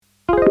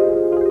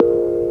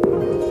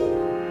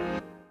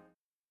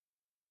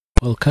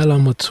Well, Kyla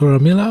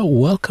Matsuura-Miller,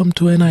 welcome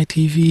to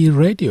NITV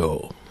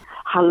Radio.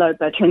 Hello,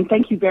 Bertrand.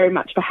 Thank you very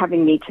much for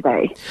having me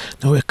today.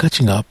 Now, we're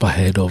catching up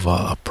ahead of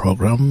a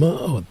program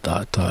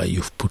that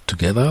you've put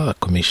together, a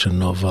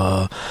commission of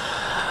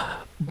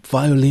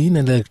violin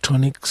and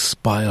electronics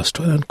by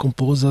Australian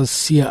composers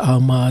Sia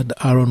Ahmad,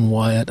 Aaron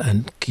Wyatt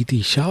and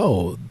Kitty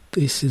Shao.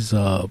 This is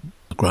a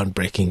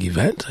groundbreaking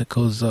event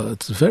because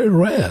it's very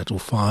rare to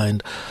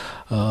find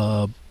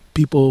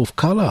people of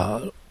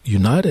colour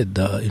united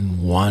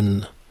in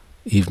one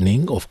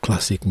evening of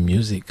classic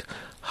music.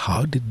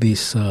 How did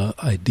this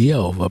idea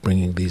of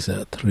bringing these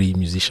three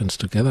musicians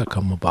together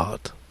come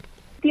about?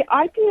 The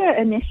idea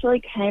initially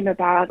came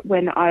about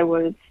when I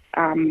was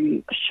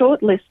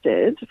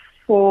shortlisted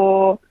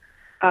for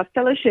a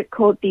fellowship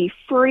called the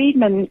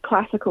Friedman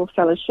Classical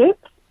Fellowship,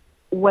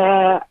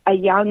 where a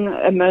young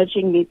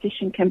emerging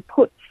musician can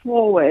put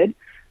forward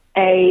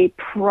a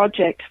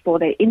project for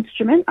their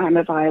instrument. I'm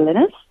a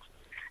violinist,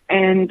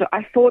 and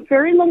I thought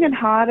very long and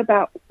hard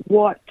about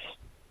what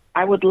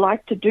I would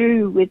like to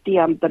do with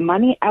the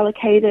money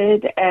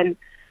allocated and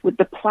with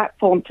the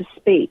platform to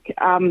speak.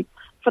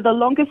 For the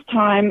longest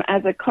time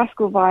as a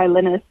classical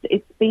violinist,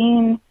 it's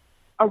been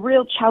a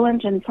real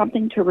challenge and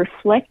something to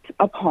reflect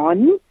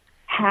upon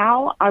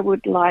how I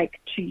would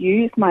like to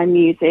use my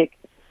music,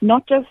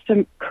 not just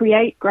to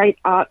create great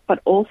art,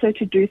 but also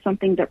to do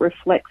something that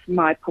reflects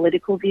my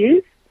political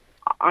views.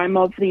 I'm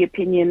of the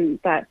opinion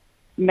that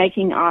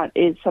making art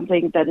is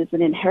something that is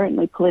an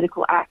inherently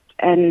political act,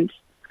 and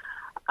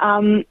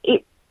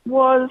it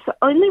was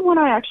only when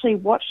I actually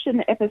watched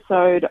an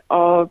episode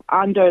of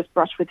Ando's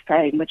Brush with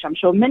Fame, which I'm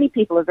sure many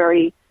people are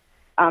very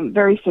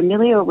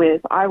familiar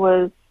with. I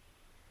was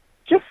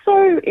just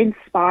so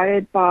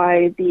inspired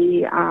by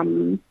the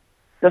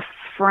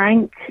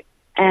frank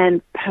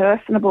and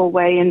personable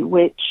way in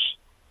which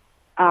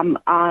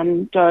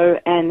Ando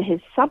and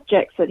his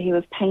subjects that he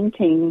was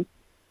painting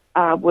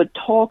would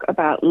talk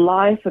about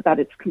life, about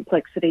its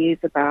complexities,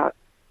 about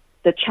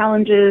the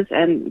challenges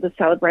and the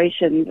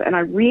celebrations. And I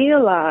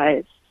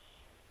realized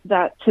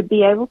that to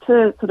be able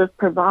to sort of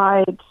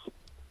provide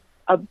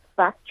a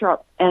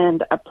backdrop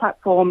and a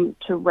platform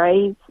to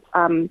raise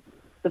the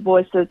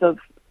voices of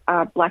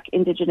Black,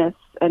 Indigenous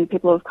and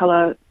people of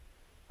colour,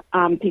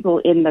 people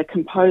in the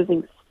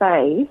composing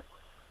space,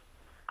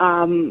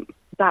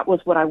 that was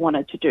what I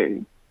wanted to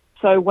do.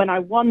 So when I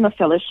won the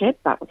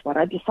fellowship, that was what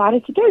I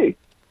decided to do.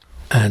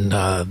 And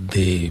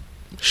the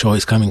show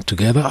is coming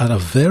together at a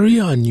very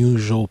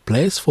unusual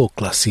place for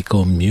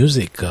classical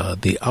music,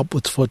 the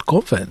Abbotsford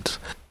Convent.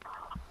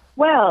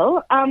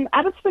 Well,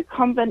 Abbotsford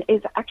Convent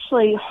is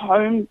actually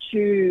home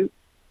to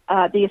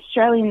the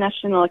Australian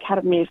National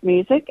Academy of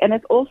Music, and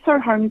it's also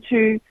home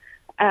to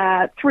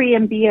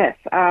 3MBS,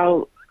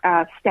 our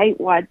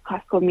statewide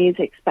classical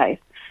music space.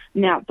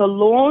 Now, the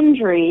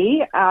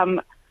Laundry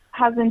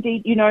has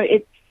indeed,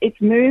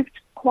 it's moved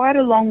quite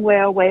a long way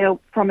away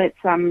from its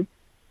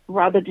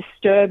rather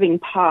disturbing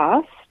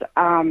past,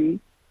 and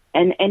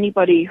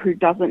anybody who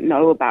doesn't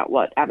know about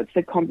what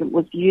Abbotsford Convent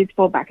was used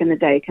for back in the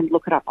day can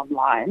look it up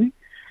online.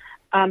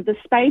 The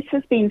space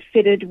has been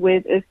fitted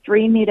with a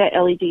 3-metre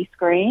LED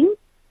screen,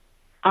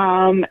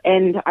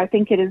 and I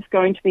think it is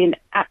going to be an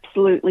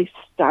absolutely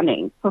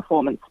stunning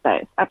performance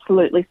space,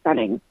 absolutely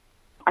stunning.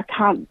 I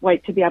can't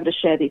wait to be able to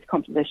share these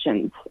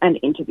compositions and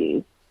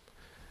interviews.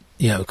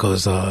 Yeah,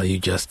 because you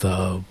just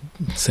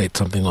said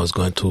something I was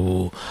going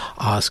to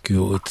ask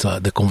you. It's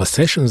the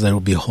conversations that we'll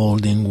be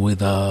holding with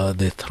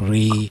the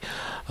three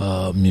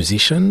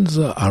musicians,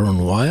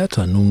 Aaron Wyatt,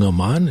 a Noongar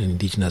man, an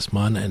Indigenous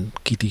man, and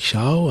Kitty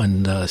Shao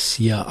and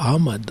Sia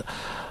Ahmad.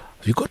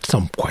 Have you got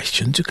some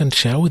questions you can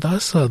share with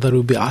us that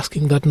we'll be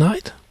asking that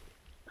night?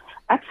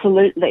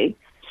 Absolutely.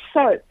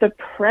 So the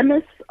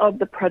premise of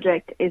the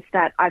project is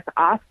that I've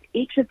asked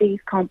each of these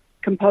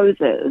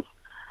composers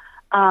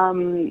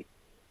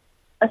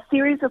a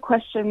series of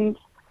questions,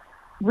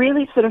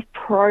 really sort of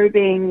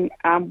probing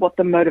what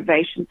the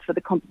motivations for the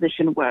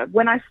composition were.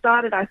 When I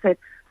started, I said,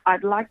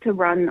 I'd like to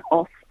run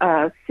off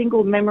a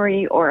single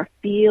memory or a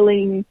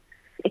feeling.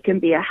 It can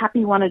be a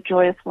happy one, a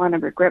joyous one, a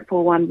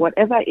regretful one,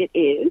 whatever it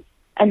is.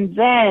 And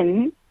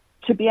then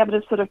to be able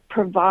to sort of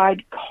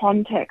provide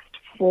context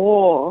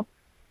for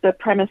the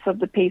premise of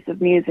the piece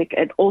of music,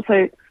 and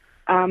also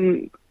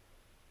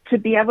to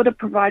be able to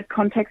provide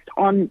context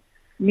on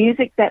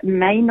music that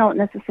may not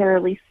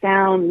necessarily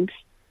sound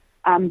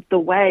the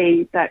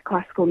way that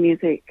classical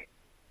music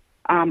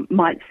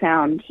might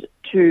sound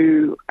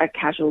to a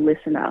casual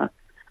listener.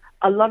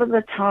 A lot of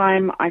the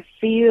time I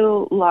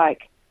feel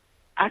like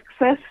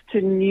access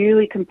to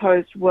newly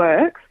composed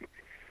works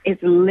is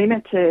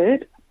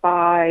limited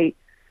by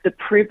the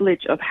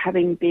privilege of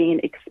having been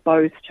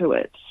exposed to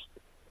it.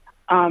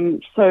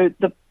 So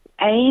the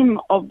aim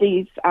of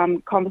these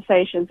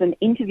conversations and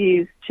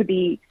interviews to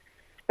be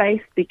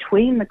spaced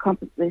between the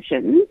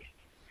compositions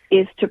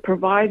is to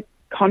provide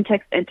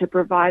context and to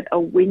provide a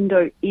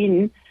window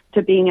in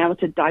to being able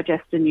to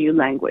digest a new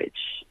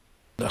language.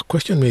 A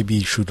question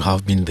maybe should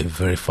have been the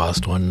very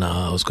first one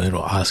I was going to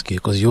ask you,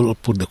 because you'll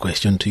put the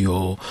question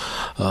to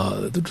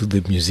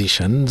the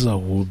musicians who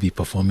will be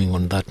performing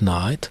on that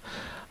night.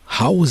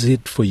 How was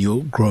it for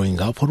you growing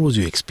up? What was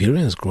your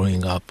experience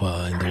growing up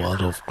in the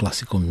world of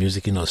classical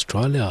music in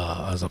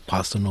Australia as a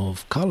person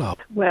of colour?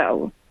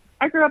 Well,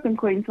 I grew up in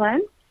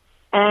Queensland,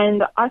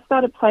 and I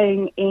started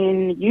playing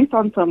in youth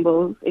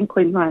ensembles in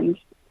Queensland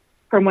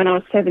from when I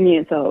was 7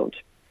 years old.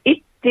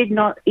 It did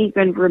not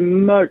even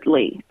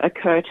remotely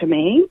occur to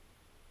me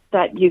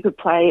that you could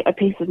play a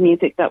piece of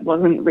music that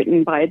wasn't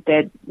written by a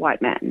dead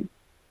white man,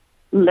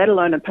 let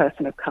alone a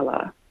person of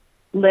colour,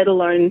 let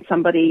alone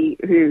somebody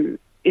who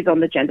is on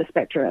the gender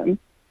spectrum.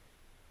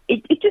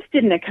 It just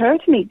didn't occur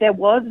to me. There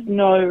was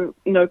no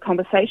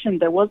conversation.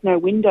 There was no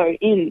window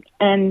in.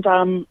 And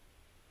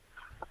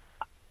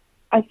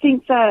I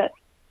think that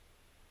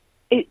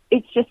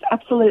it's just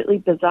absolutely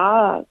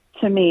bizarre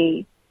to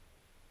me,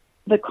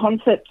 the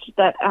concept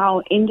that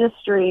our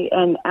industry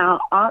and our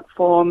art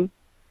form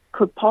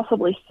could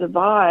possibly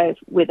survive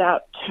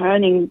without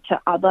turning to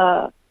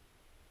other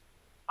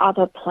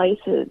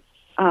places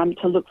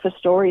to look for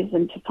stories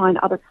and to find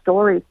other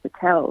stories to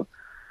tell.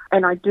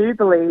 And I do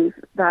believe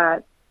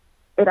that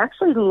it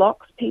actually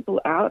locks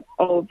people out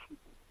of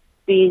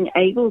being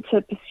able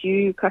to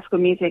pursue classical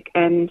music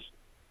and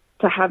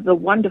to have the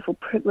wonderful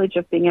privilege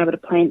of being able to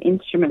play an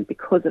instrument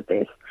because of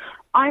this.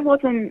 I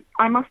must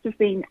have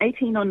been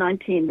 18 or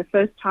 19 the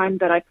first time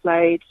that I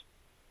played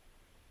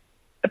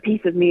a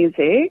piece of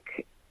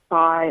music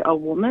by a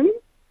woman,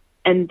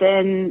 and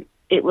then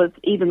it was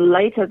even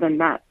later than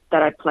that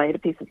I played a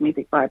piece of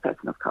music by a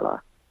person of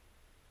colour.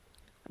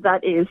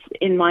 That is,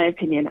 in my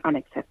opinion,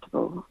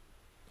 unacceptable.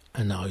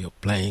 And now you're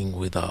playing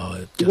with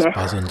just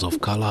persons of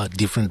colour,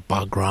 different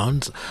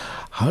backgrounds.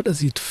 How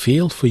does it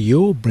feel for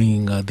you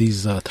bringing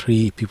these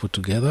three people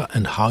together,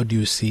 and how do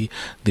you see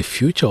the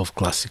future of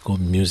classical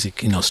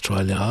music in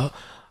Australia?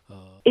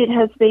 It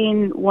has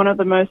been one of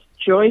the most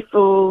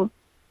joyful,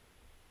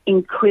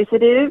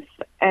 inquisitive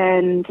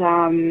and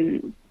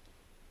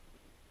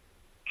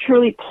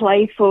truly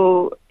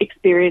playful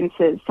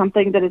experiences,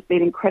 something that has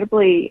been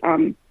incredibly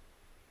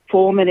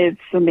formative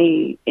for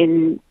me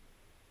in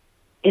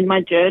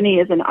my journey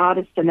as an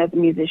artist and as a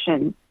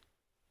musician.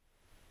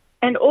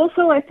 And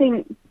also, I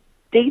think,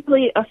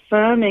 deeply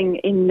affirming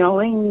in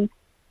knowing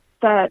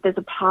that there's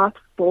a path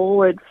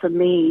forward for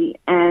me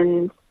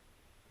and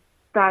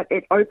that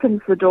it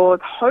opens the doors,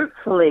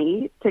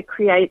 hopefully, to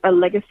create a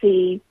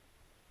legacy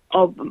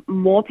of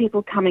more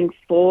people coming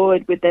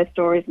forward with their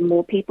stories,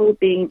 more people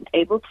being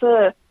able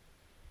to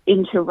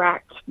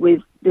interact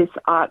with this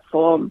art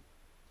form,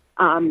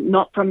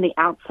 not from the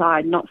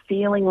outside, not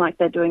feeling like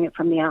they're doing it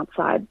from the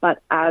outside,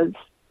 but as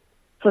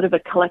sort of a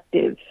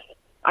collective.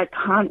 I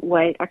can't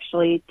wait,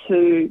 actually,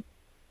 to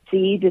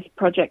see this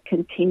project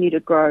continue to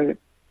grow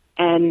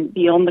and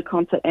beyond the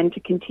concert, and to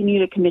continue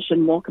to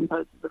commission more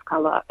composers of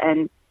colour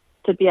and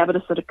to be able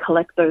to sort of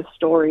collect those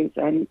stories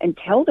and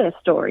tell their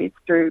stories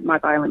through my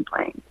violin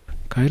playing.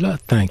 Kyla,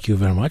 thank you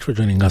very much for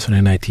joining us on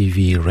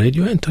NITV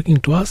Radio and talking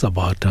to us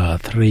about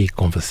Three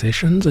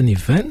Conversations, an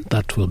event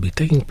that will be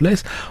taking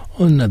place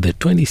on the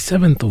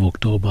 27th of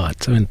October at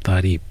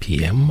 7:30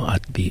 p.m.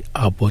 at the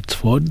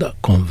Abbotsford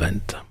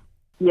Convent.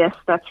 Yes,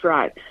 that's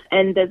right.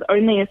 And there's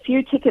only a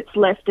few tickets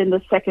left in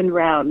the second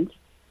round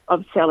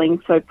of selling,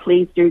 so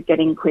please do get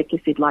in quick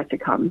if you'd like to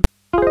come.